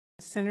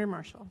Senator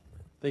Marshall.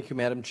 Thank you,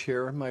 Madam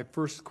Chair. My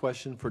first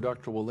question for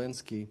Dr.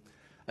 Walensky.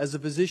 As a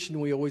physician,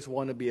 we always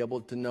want to be able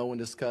to know and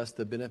discuss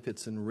the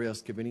benefits and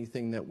risk of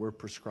anything that we're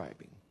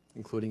prescribing,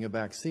 including a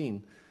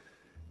vaccine.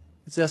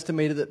 It's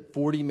estimated that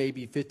 40,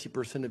 maybe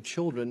 50% of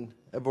children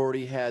have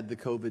already had the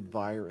COVID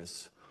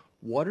virus.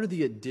 What are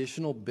the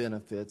additional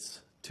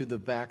benefits to the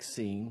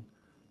vaccine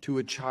to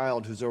a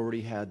child who's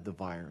already had the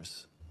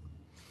virus?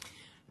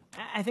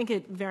 I think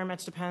it very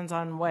much depends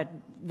on what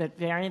the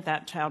variant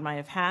that child might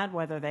have had,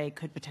 whether they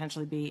could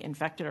potentially be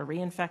infected or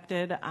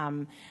reinfected.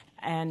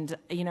 And,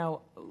 you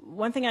know,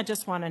 one thing I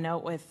just want to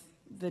note with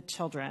the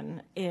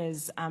children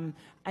is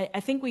I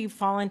think we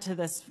fall into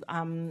this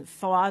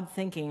flawed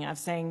thinking of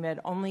saying that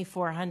only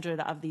 400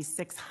 of these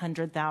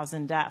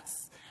 600,000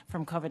 deaths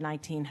from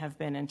COVID-19 have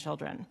been in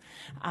children.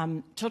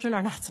 Children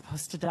are not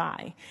supposed to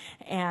die.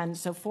 And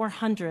so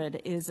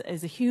 400 is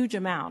a huge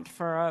amount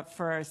for a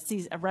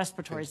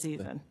respiratory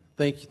season.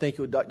 Thank you. Thank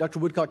you. Dr.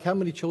 Woodcock, how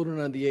many children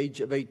under the age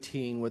of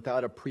 18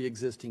 without a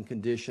pre-existing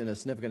condition, a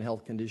significant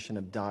health condition,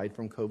 have died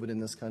from COVID in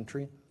this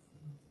country?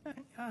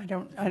 I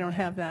don't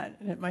have that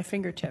at my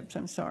fingertips.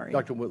 I'm sorry.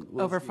 Dr.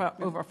 Over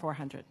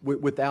 400.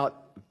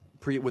 Without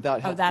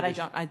health that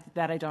condition? I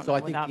don't so know.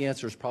 I think the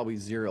answer is probably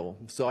zero.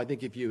 So I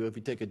think if you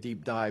take a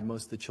deep dive,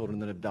 most of the children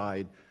that have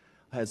died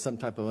had some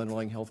type of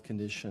underlying health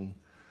condition.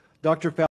 Dr.